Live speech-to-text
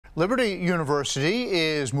Liberty University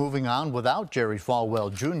is moving on without Jerry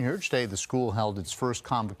Falwell Jr. Today, the school held its first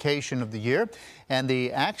convocation of the year, and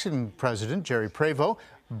the acting president, Jerry Prevo,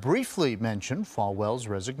 briefly mentioned Falwell's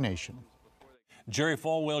resignation. Jerry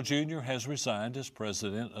Falwell Jr. has resigned as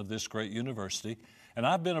president of this great university, and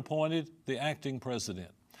I've been appointed the acting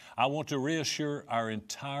president. I want to reassure our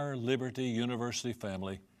entire Liberty University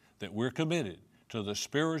family that we're committed to the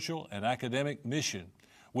spiritual and academic mission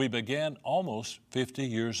we began almost 50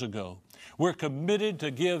 years ago. We're committed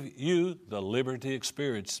to give you the Liberty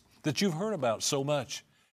experience that you've heard about so much.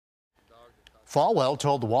 Falwell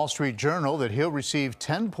told the Wall Street Journal that he'll receive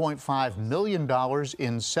 $10.5 million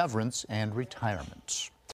in severance and retirement.